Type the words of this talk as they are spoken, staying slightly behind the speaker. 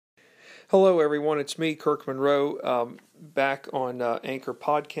Hello, everyone. It's me, Kirk Monroe, back on Anchor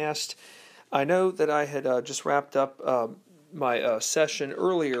Podcast. I know that I had just wrapped up my session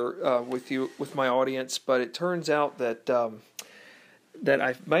earlier with my audience, but it turns out that that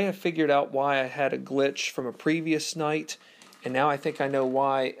I may have figured out why I had a glitch from a previous night, and now I think I know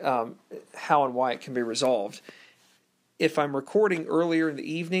why, how and why it can be resolved. If I'm recording earlier in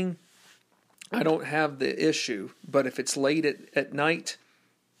the evening, I don't have the issue, but if it's late at night,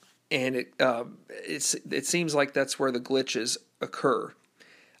 and it seems like that's where the glitches occur.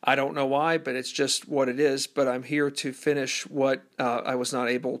 I don't know why, but it's just what it is. But I'm here to finish what I was not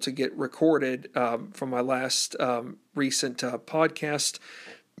able to get recorded from my last recent podcast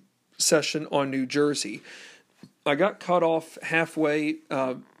session on New Jersey. I got cut off halfway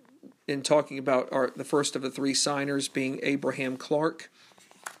in talking about the first of the three signers being Abraham Clark.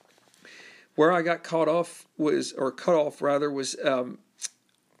 Where I got cut off was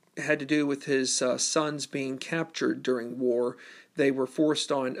had to do with his sons being captured during war. They were forced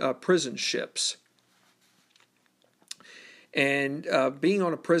on prison ships. And being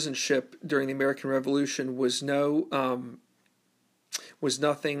on a prison ship during the American Revolution was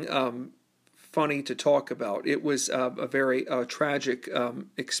nothing funny to talk about. It was a very tragic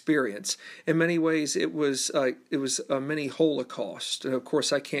experience. In many ways, it was a mini Holocaust. And of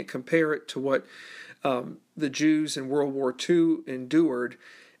course, I can't compare it to what the Jews in World War II endured,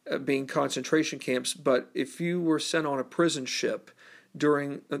 being concentration camps. But if you were sent on a prison ship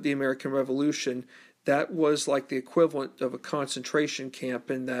during the American Revolution, that was like the equivalent of a concentration camp,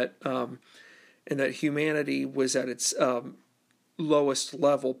 in that humanity was at its lowest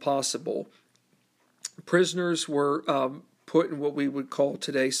level possible. Prisoners were put in what we would call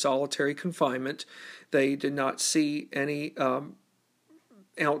today solitary confinement. They did not see any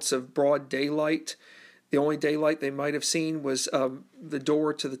ounce of broad daylight. The only daylight they might have seen was the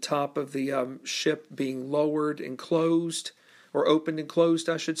door to the top of the ship being lowered and closed, or opened and closed,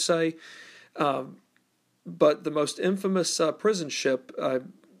 I should say. But the most infamous prison ship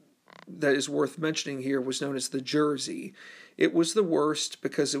that is worth mentioning here was known as the Jersey. It was the worst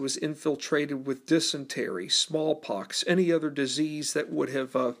because it was infiltrated with dysentery, smallpox, any other disease that would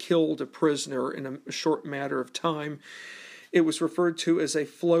have killed a prisoner in a short matter of time. It was referred to as a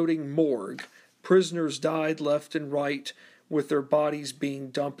floating morgue. Prisoners died left and right, with their bodies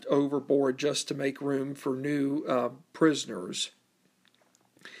being dumped overboard just to make room for new prisoners.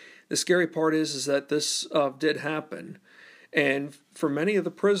 The scary part is that this did happen. And for many of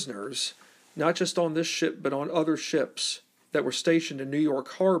the prisoners, not just on this ship, but on other ships that were stationed in New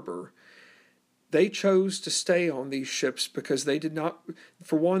York Harbor, they chose to stay on these ships because they did not,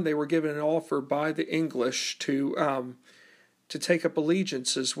 for one, they were given an offer by the English to take up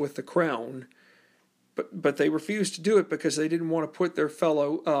allegiances with the crown. But they refused to do it because they didn't want to put their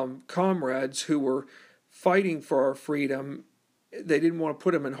fellow comrades who were fighting for our freedom, they didn't want to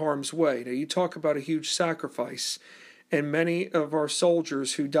put them in harm's way. Now, you talk about a huge sacrifice, and many of our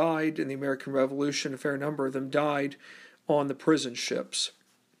soldiers who died in the American Revolution, a fair number of them died on the prison ships.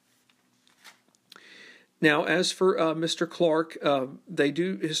 Now, as for Mr. Clark,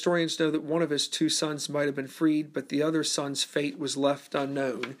 historians know that one of his two sons might have been freed, but the other son's fate was left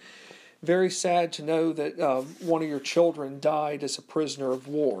unknown. Very sad to know that one of your children died as a prisoner of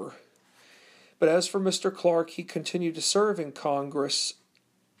war. But as for Mr. Clark, he continued to serve in Congress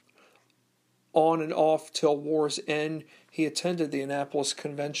on and off till war's end. He attended the Annapolis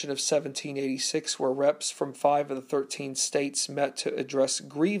Convention of 1786, where reps from 5 of the 13 states met to address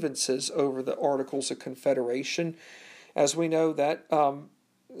grievances over the Articles of Confederation. As we know, that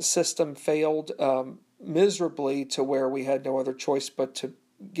system failed miserably, to where we had no other choice but to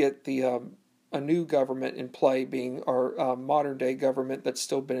get a new government in play, being our modern-day government that's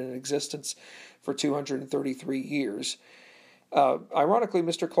still been in existence for 233 years. Ironically,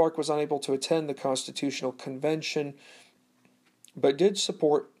 Mr. Clark was unable to attend the Constitutional Convention, but did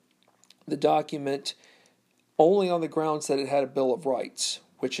support the document only on the grounds that it had a Bill of Rights,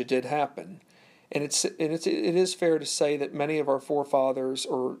 which it did happen. And it is fair to say that many of our forefathers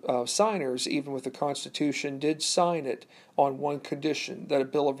or signers, even with the Constitution, did sign it on one condition, that a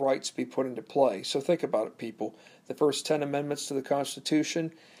Bill of Rights be put into play. So think about it, people. The first 10 amendments to the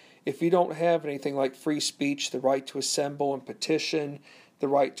Constitution, if you don't have anything like free speech, the right to assemble and petition, the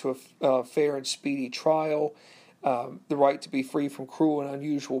right to a fair and speedy trial, the right to be free from cruel and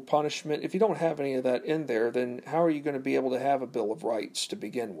unusual punishment, if you don't have any of that in there, then how are you going to be able to have a Bill of Rights to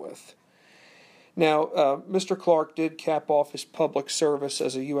begin with? Now, Mr. Clark did cap off his public service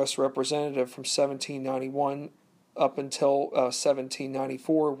as a U.S. representative from 1791 up until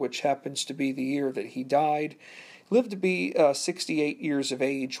 1794, which happens to be the year that he died. lived to be 68 years of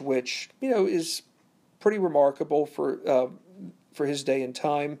age, which is pretty remarkable for his day and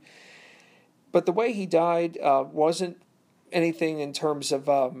time. But the way he died wasn't anything in terms of.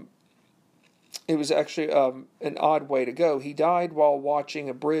 It was actually an odd way to go. He died while watching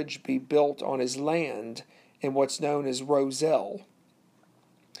a bridge be built on his land in what's known as Roselle.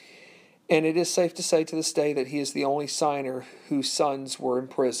 And it is safe to say to this day that he is the only signer whose sons were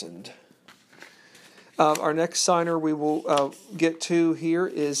imprisoned. Our next signer we will get to here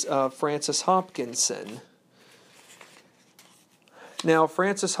is Francis Hopkinson. Now,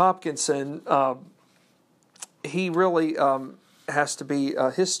 Francis Hopkinson, he really has to be,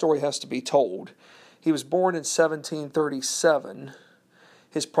 his story has to be told. He was born in 1737.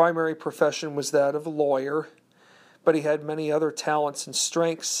 His primary profession was that of a lawyer, but he had many other talents and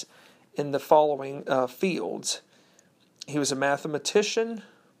strengths in the following fields. He was a mathematician,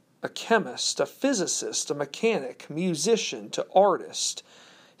 a chemist, a physicist, a mechanic, musician, to artist.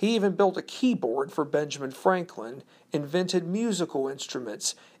 He even built a keyboard for Benjamin Franklin, invented musical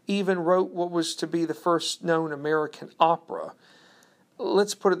instruments, even wrote what was to be the first known American opera.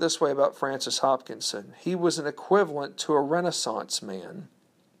 Let's put it this way about Francis Hopkinson. He was an equivalent to a Renaissance man.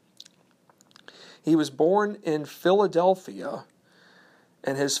 He was born in Philadelphia,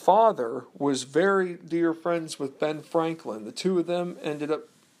 and his father was very dear friends with Ben Franklin. The two of them ended up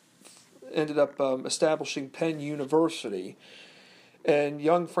establishing Penn University. And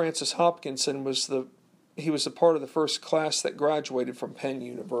young Francis Hopkinson was a part of the first class that graduated from Penn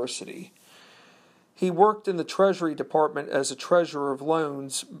University. He worked in the Treasury Department as a treasurer of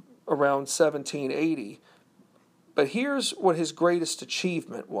loans around 1780. But here's what his greatest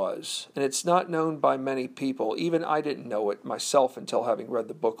achievement was, and it's not known by many people. Even I didn't know it myself until having read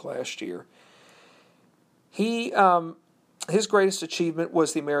the book last year. His greatest achievement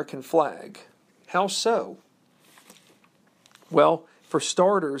was the American flag. How so? Well, for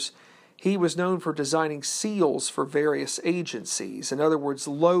starters, he was known for designing seals for various agencies, in other words,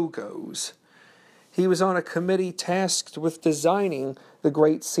 logos. He was on a committee tasked with designing the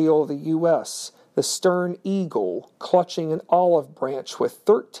Great Seal of the U.S., the stern eagle clutching an olive branch with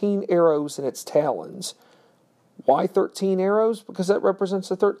 13 arrows in its talons. Why 13 arrows? Because that represents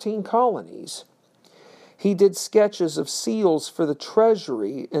the 13 colonies. He did sketches of seals for the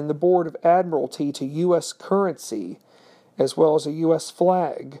Treasury and the Board of Admiralty to U.S. currency, as well as a U.S.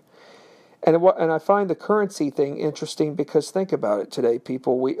 flag. And I find the currency thing interesting because think about it today,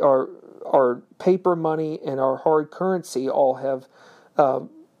 people. Our paper money and our hard currency all have,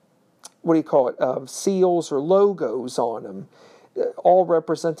 seals or logos on them, all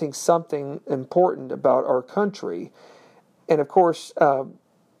representing something important about our country. And of course, and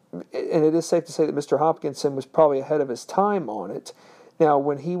it is safe to say that Mr. Hopkinson was probably ahead of his time on it. Now,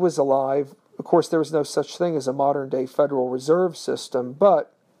 when he was alive, of course, there was no such thing as a modern-day Federal Reserve System,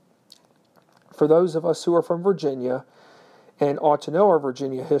 but for those of us who are from Virginia and ought to know our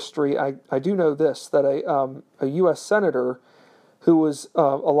Virginia history, I do know this, that a U.S. Senator who was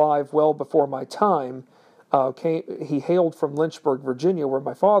alive well before my time, he hailed from Lynchburg, Virginia, where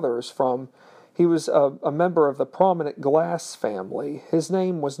my father is from. He was a member of the prominent Glass family. His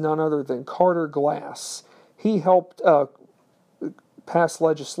name was none other than Carter Glass. He helped pass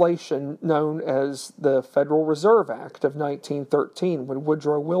legislation known as the Federal Reserve Act of 1913 when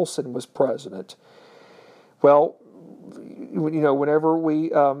Woodrow Wilson was president. Well, whenever we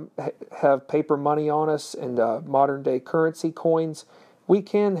have paper money on us and modern-day currency coins, we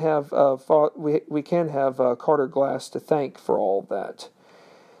can have Carter Glass to thank for all of that.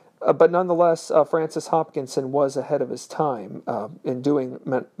 But nonetheless, Francis Hopkinson was ahead of his time in doing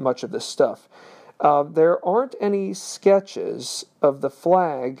much of this stuff. There aren't any sketches of the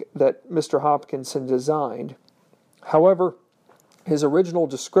flag that Mr. Hopkinson designed. However, his original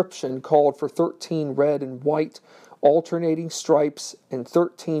description called for 13 red and white alternating stripes and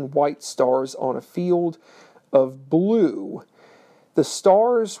 13 white stars on a field of blue. The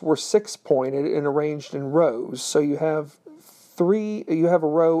stars were six-pointed and arranged in rows. So you have a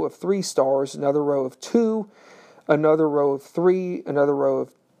row of 3 stars, another row of 2, another row of 3, another row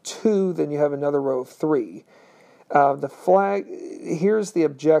of 2, then you have another row of 3. The flag, here's the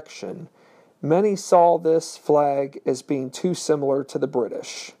objection. Many saw this flag as being too similar to the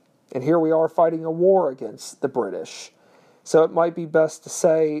British. And here we are fighting a war against the British. So it might be best to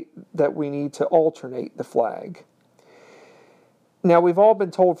say that we need to alternate the flag. Now, we've all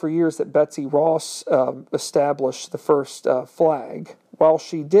been told for years that Betsy Ross established the first flag. While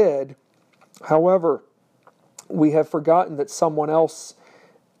she did, however, we have forgotten that someone else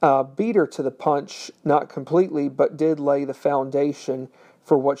beat her to the punch, not completely, but did lay the foundation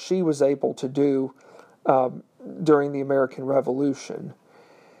for what she was able to do during the American Revolution.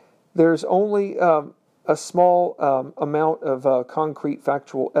 There's only a small amount of concrete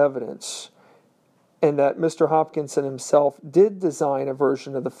factual evidence, and that Mr. Hopkinson himself did design a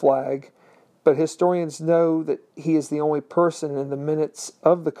version of the flag, but historians know that he is the only person in the minutes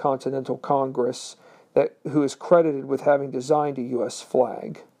of the Continental Congress who is credited with having designed a U.S.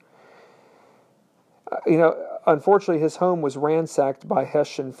 flag. Unfortunately, his home was ransacked by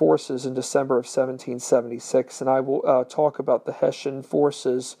Hessian forces in December of 1776, and I will talk about the Hessian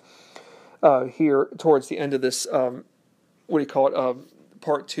forces here towards the end of this, Part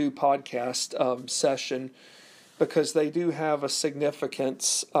 2 podcast session, because they do have a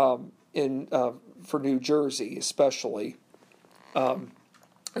significance for New Jersey, especially.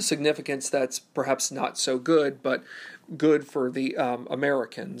 A significance that's perhaps not so good, but good for the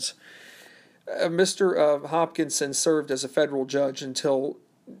Americans. Mr. Hopkinson served as a federal judge until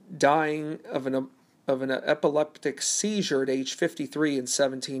dying of an epileptic seizure at age 53 in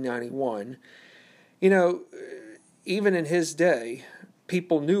 1791. Even in his day,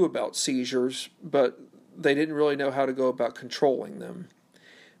 people knew about seizures, but they didn't really know how to go about controlling them.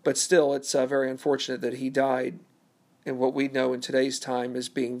 But still, it's very unfortunate that he died in what we know in today's time as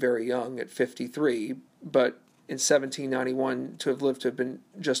being very young at 53, but in 1791 to have lived to have been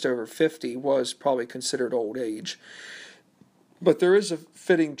just over 50 was probably considered old age. But there is a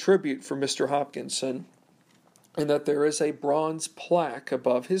fitting tribute for Mr. Hopkinson, in that there is a bronze plaque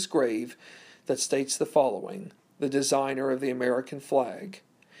above his grave that states the following: the designer of the American flag.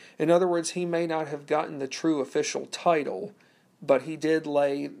 In other words, he may not have gotten the true official title, but he did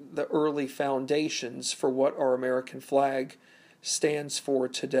lay the early foundations for what our American flag stands for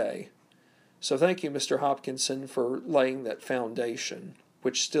today. So thank you, Mr. Hopkinson, for laying that foundation,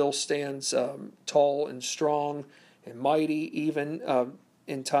 which still stands tall and strong and mighty, even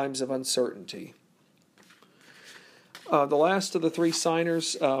in times of uncertainty. The last of the three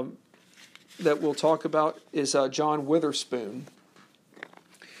signers that we'll talk about is John Witherspoon.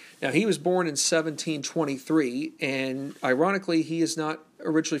 Now, he was born in 1723, and ironically, he is not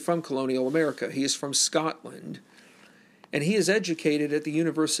originally from colonial America. He is from Scotland, and he is educated at the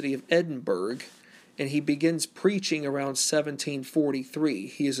University of Edinburgh, and he begins preaching around 1743.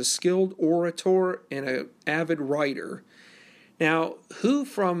 He is a skilled orator and an avid writer. Now, who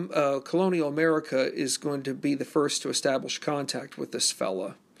from colonial America is going to be the first to establish contact with this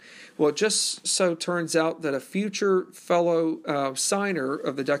fella? Well, it just so turns out that a future fellow signer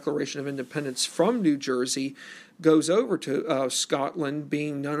of the Declaration of Independence from New Jersey goes over to Scotland,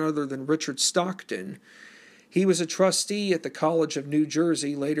 being none other than Richard Stockton. He was a trustee at the College of New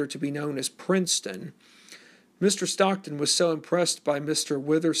Jersey, later to be known as Princeton. Mr. Stockton was so impressed by Mr.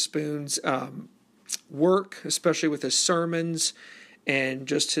 Witherspoon's work, especially with his sermons and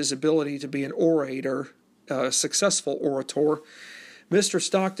just his ability to be an orator, a successful orator. Mr.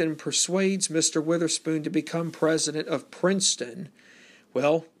 Stockton persuades Mr. Witherspoon to become president of Princeton.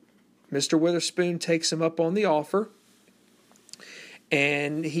 Well, Mr. Witherspoon takes him up on the offer,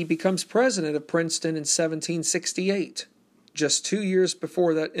 and he becomes president of Princeton in 1768, just 2 years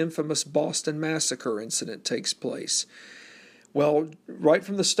before that infamous Boston Massacre incident takes place. Well, right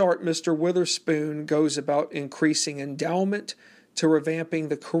from the start, Mr. Witherspoon goes about increasing endowment to revamping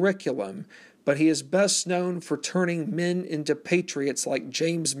the curriculum, but he is best known for turning men into patriots like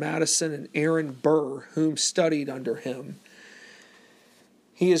James Madison and Aaron Burr, whom studied under him.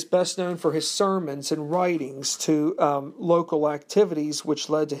 He is best known for his sermons and writings to local activities, which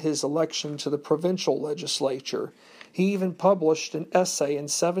led to his election to the provincial legislature. He even published an essay in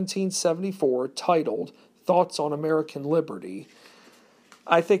 1774 titled Thoughts on American Liberty.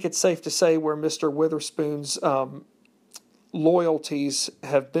 I think it's safe to say where Mr. Witherspoon's loyalties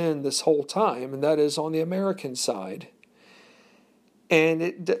have been this whole time, and that is on the American side.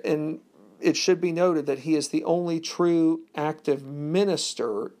 And it should be noted that he is the only true active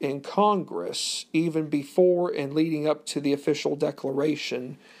minister in Congress, even before and leading up to the official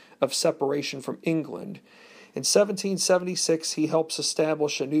declaration of separation from England. In 1776, he helps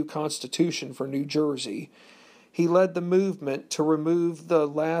establish a new constitution for New Jersey. He led the movement to remove the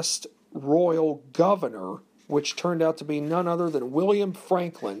last royal governor, which turned out to be none other than William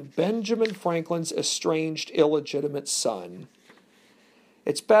Franklin, Benjamin Franklin's estranged illegitimate son.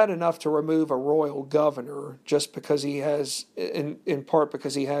 It's bad enough to remove a royal governor just because he has, in part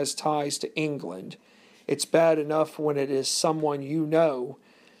because he has ties to England. It's bad enough when it is someone you know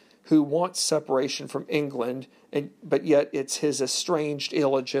who wants separation from England, but yet it's his estranged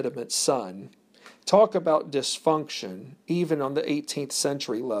illegitimate son. Talk about dysfunction, even on the 18th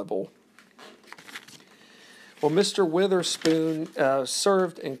century level. Well, Mr. Witherspoon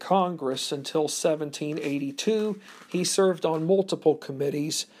served in Congress until 1782. He served on multiple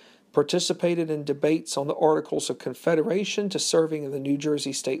committees, participated in debates on the Articles of Confederation to serving in the New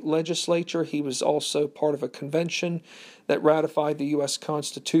Jersey State Legislature. He was also part of a convention that ratified the U.S.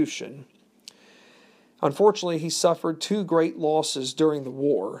 Constitution. Unfortunately, he suffered two great losses during the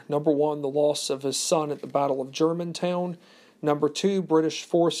war. Number one, the loss of his son at the Battle of Germantown. Number two, British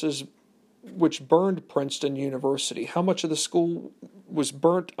forces which burned Princeton University. How much of the school was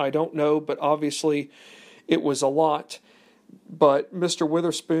burnt, I don't know, but obviously it was a lot. But Mr.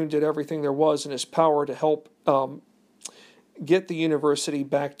 Witherspoon did everything there was in his power to help get the university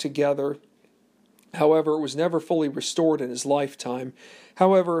back together. However, it was never fully restored in his lifetime.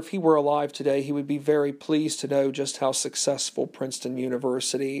 However, if he were alive today, he would be very pleased to know just how successful Princeton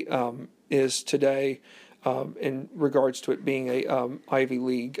University is today in regards to it being a Ivy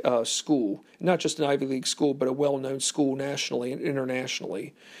League school. Not just an Ivy League school, but a well-known school nationally and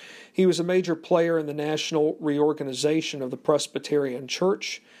internationally. He was a major player in the national reorganization of the Presbyterian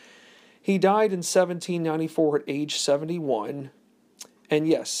Church. He died in 1794 at age 71. And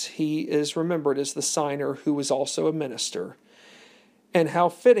yes, he is remembered as the signer who was also a minister. And how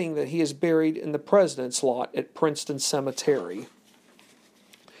fitting that he is buried in the President's Lot at Princeton Cemetery.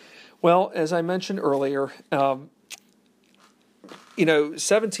 Well, as I mentioned earlier,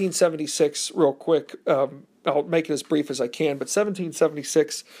 1776, real quick, I'll make it as brief as I can, but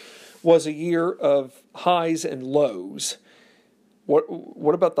 1776 was a year of highs and lows.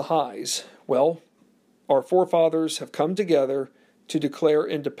 What about the highs? Well, our forefathers have come together to declare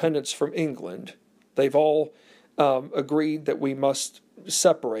independence from England. They've all agreed that we must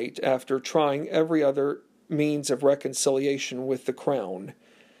separate after trying every other means of reconciliation with the crown.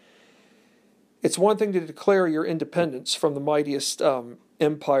 It's one thing to declare your independence from the mightiest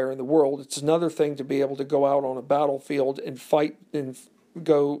empire in the world. It's another thing to be able to go out on a battlefield and fight and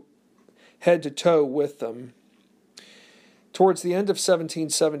go head to toe with them. Towards the end of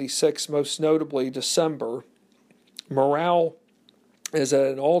 1776, most notably December, morale is at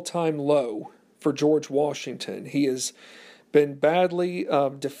an all-time low for George Washington. He has been badly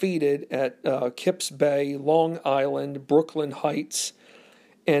defeated at Kips Bay, Long Island, Brooklyn Heights,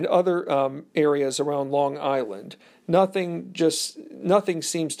 and other areas around Long Island. Nothing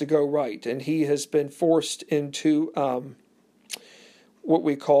seems to go right, and he has been forced into what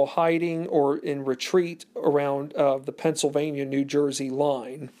we call hiding or in retreat around the Pennsylvania-New Jersey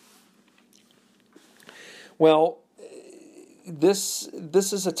line. Well, this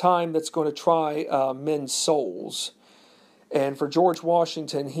is a time that's going to try men's souls. And for George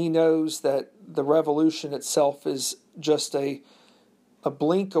Washington, he knows that the revolution itself is just a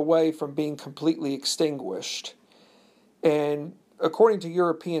blink away from being completely extinguished. And according to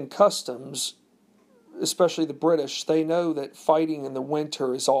European customs, especially the British, they know that fighting in the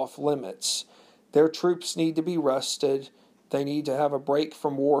winter is off limits. Their troops need to be rested. They need to have a break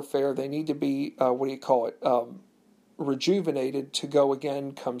from warfare. They need to be, rejuvenated to go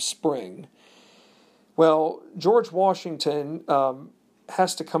again come spring. Well, George Washington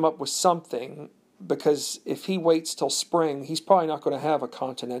has to come up with something, because if he waits till spring, he's probably not going to have a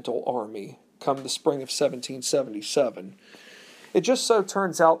continental army come the spring of 1777. It just so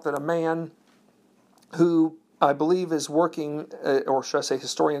turns out that a man who I believe is working, or should I say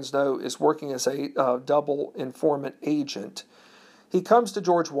historians know, is working as a double informant agent. He comes to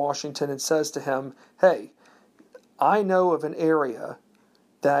George Washington and says to him, "Hey, I know of an area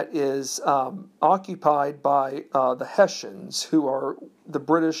that is occupied by the Hessians, who are the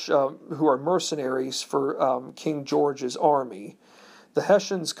British, who are mercenaries for King George's army. The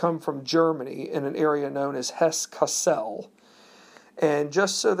Hessians come from Germany in an area known as Hesse-Kassel. And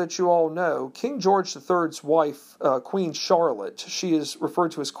just so that you all know, King George III's wife, Queen Charlotte, she is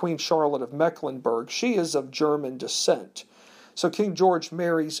referred to as Queen Charlotte of Mecklenburg. She is of German descent. So King George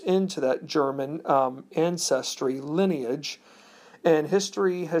marries into that German ancestry lineage. And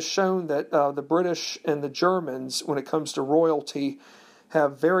history has shown that the British and the Germans, when it comes to royalty,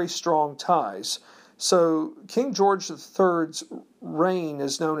 have very strong ties. So King George III's reign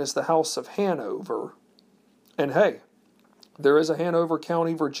is known as the House of Hanover. And hey, there is a Hanover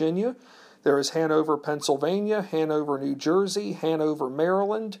County, Virginia. There is Hanover, Pennsylvania, Hanover, New Jersey, Hanover,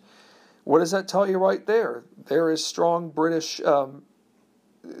 Maryland. What does that tell you right there? There is strong British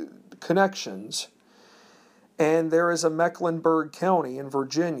connections. And there is a Mecklenburg County in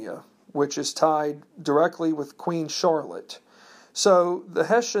Virginia, which is tied directly with Queen Charlotte. So the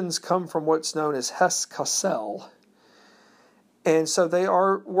Hessians come from what's known as Hesse-Kassel. And so they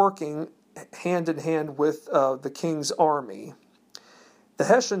are working hand in hand with the king's army. The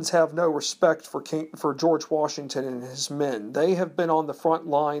Hessians have no respect for George Washington and his men. They have been on the front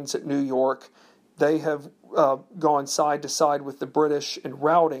lines at New York. They have gone side to side with the British in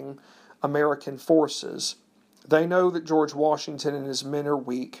routing American forces. They know that George Washington and his men are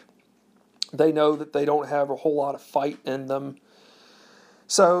weak. They know that they don't have a whole lot of fight in them.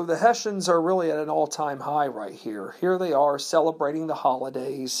 So the Hessians are really at an all-time high right here. Here they are celebrating the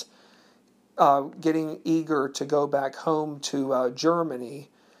holidays, getting eager to go back home to Germany.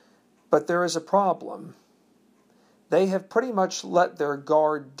 But there is a problem. They have pretty much let their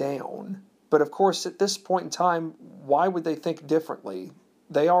guard down. But of course, at this point in time, why would they think differently?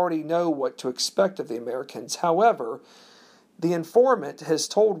 They already know what to expect of the Americans. However, the informant has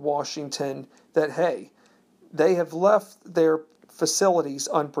told Washington that, hey, they have left their facilities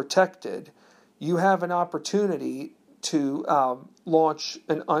unprotected. You have an opportunity to launch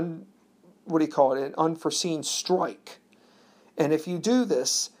an unforeseen strike. And if you do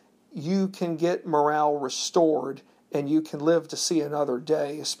this, you can get morale restored and you can live to see another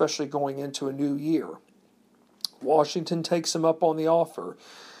day, especially going into a new year. Washington takes him up on the offer.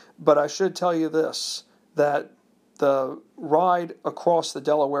 But I should tell you this, that the ride across the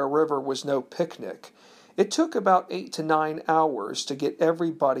Delaware River was no picnic. It took about 8 to 9 hours to get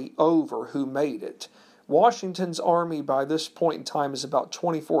everybody over who made it. Washington's army by this point in time is about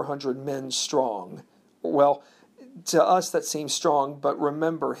 2,400 men strong. Well, to us that seems strong, but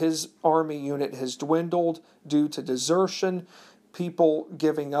remember, his army unit has dwindled due to desertion, people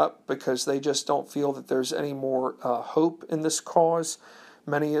giving up because they just don't feel that there's any more hope in this cause.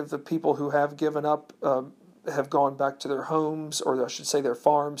 Many of the people who have given up have gone back to their homes, or I should say their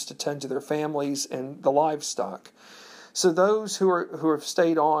farms, to tend to their families and the livestock. So those who have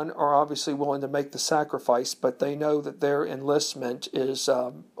stayed on are obviously willing to make the sacrifice, but they know that their enlistment is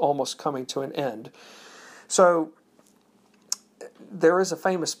almost coming to an end. So there is a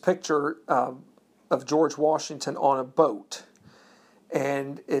famous picture of George Washington on a boat,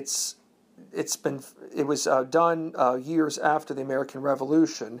 and it was done years after the American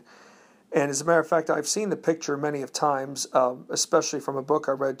Revolution. And as a matter of fact, I've seen the picture many of times, especially from a book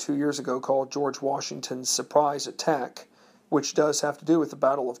I read 2 years ago called George Washington's Surprise Attack, which does have to do with the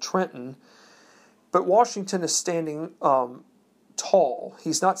Battle of Trenton. But Washington is standing tall.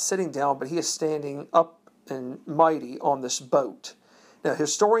 He's not sitting down, but he is standing up and mighty on this boat. Now,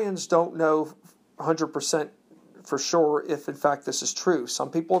 historians don't know 100% for sure if, in fact, this is true.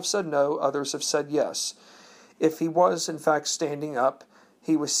 Some people have said no, others have said yes. If he was, in fact, standing up,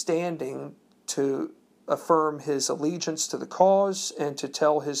 he was standing to affirm his allegiance to the cause and to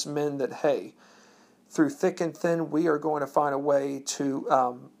tell his men that, hey, through thick and thin, we are going to find a way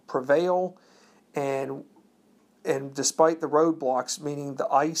to prevail, and despite the roadblocks, meaning the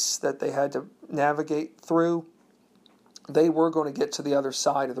ice that they had to navigate through, they were going to get to the other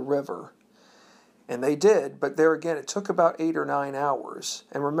side of the river. And they did, but there again, it took about 8 or 9 hours.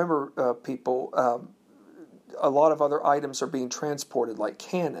 And remember, people, a lot of other items are being transported, like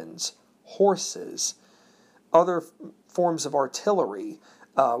cannons, horses, other forms of artillery,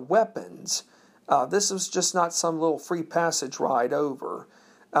 weapons. This was just not some little free passage ride over.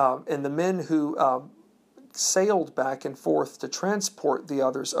 And the men who sailed back and forth to transport the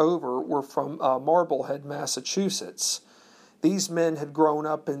others over were from Marblehead, Massachusetts. These men had grown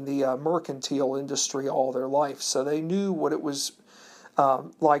up in the mercantile industry all their life, so they knew what it was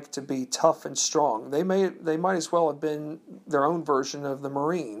like to be tough and strong. They might as well have been their own version of the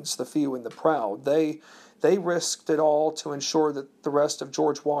Marines, the few and the proud. They risked it all to ensure that the rest of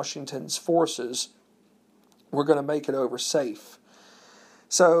George Washington's forces were going to make it over safe.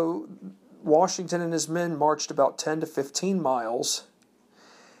 So Washington and his men marched about 10 to 15 miles,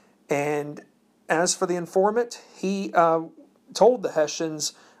 and as for the informant, he told the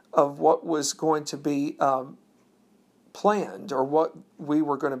Hessians of what was going to be planned, or what we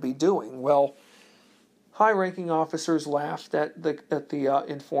were going to be doing. Well, high-ranking officers laughed at the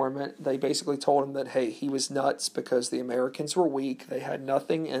informant. They basically told him that, hey, he was nuts because the Americans were weak. They had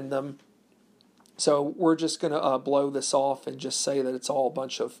nothing in them. So we're just going to blow this off and just say that it's all a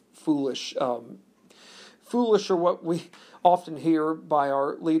bunch of foolish, or what we often hear by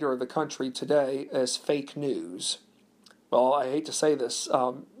our leader of the country today as fake news. Well, I hate to say this,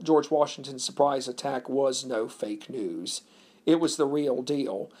 George Washington's surprise attack was no fake news. It was the real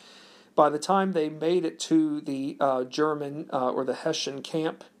deal. By the time they made it to the German or the Hessian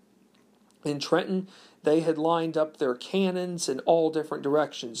camp in Trenton, they had lined up their cannons in all different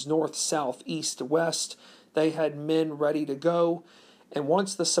directions, north, south, east, west. They had men ready to go. And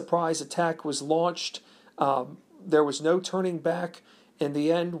once the surprise attack was launched, there was no turning back. In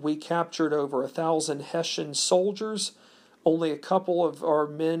the end, we captured over 1,000 Hessian soldiers, Only a couple of our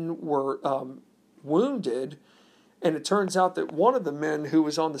men were wounded, and it turns out that one of the men who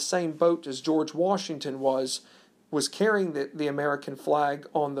was on the same boat as George Washington was carrying the American flag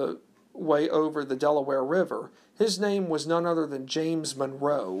on the way over the Delaware River. His name was none other than James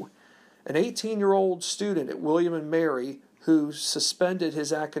Monroe, an 18-year-old student at William and Mary who suspended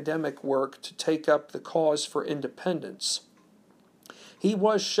his academic work to take up the cause for independence. He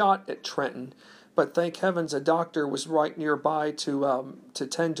was shot at Trenton, but thank heavens a doctor was right nearby to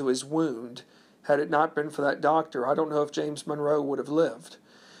tend to his wound. Had it not been for that doctor, I don't know if James Monroe would have lived.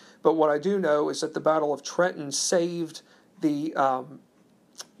 But what I do know is that the Battle of Trenton saved the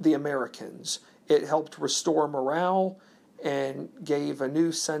Americans. It helped restore morale and gave a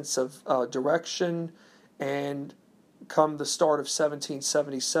new sense of direction. And come the start of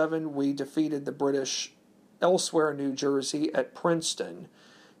 1777, we defeated the British elsewhere in New Jersey at Princeton.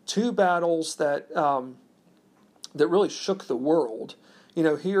 Two battles that really shook the world. You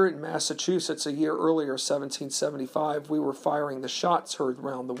know, here in Massachusetts a year earlier, 1775, we were firing the shots heard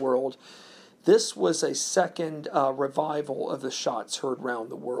around the world. This was a second revival of the shots heard round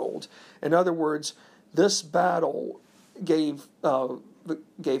the world. In other words, this battle gave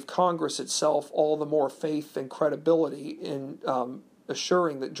Congress itself all the more faith and credibility in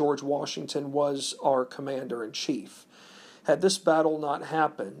assuring that George Washington was our commander-in-chief. Had this battle not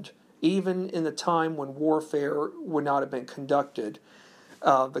happened, even in the time when warfare would not have been conducted,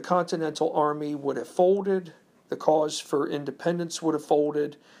 the Continental Army would have folded, the cause for independence would have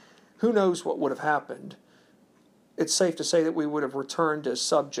folded. Who knows what would have happened? It's safe to say that we would have returned as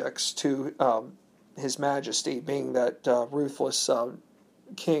subjects to His Majesty, being that ruthless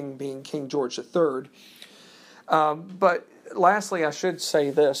king, being King George III. But lastly, I should say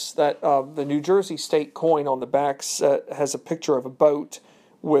this, that the New Jersey state coin on the back has a picture of a boat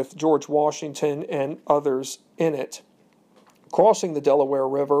with George Washington and others in it crossing the Delaware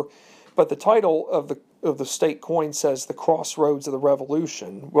River, but the title of the state coin says the Crossroads of the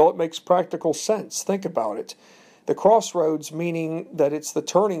Revolution. Well, it makes practical sense. Think about it. The crossroads meaning that it's the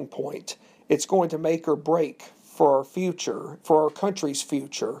turning point. It's going to make or break for our future, for our country's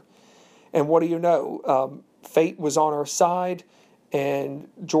future. And what do you know? Fate was on our side, and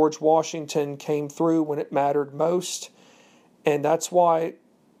George Washington came through when it mattered most, and that's why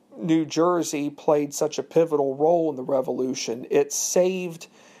New Jersey played such a pivotal role in the Revolution. It saved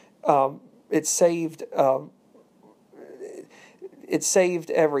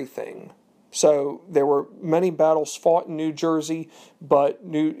everything. So there were many battles fought in New Jersey, but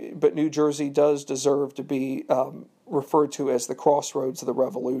New Jersey does deserve to be referred to as the crossroads of the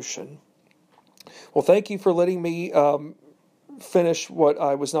Revolution. Well, thank you for letting me finish what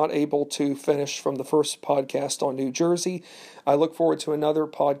I was not able to finish from the first podcast on New Jersey. I look forward to another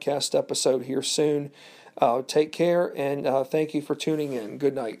podcast episode here soon. Take care, and thank you for tuning in.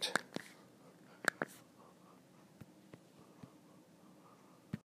 Good night.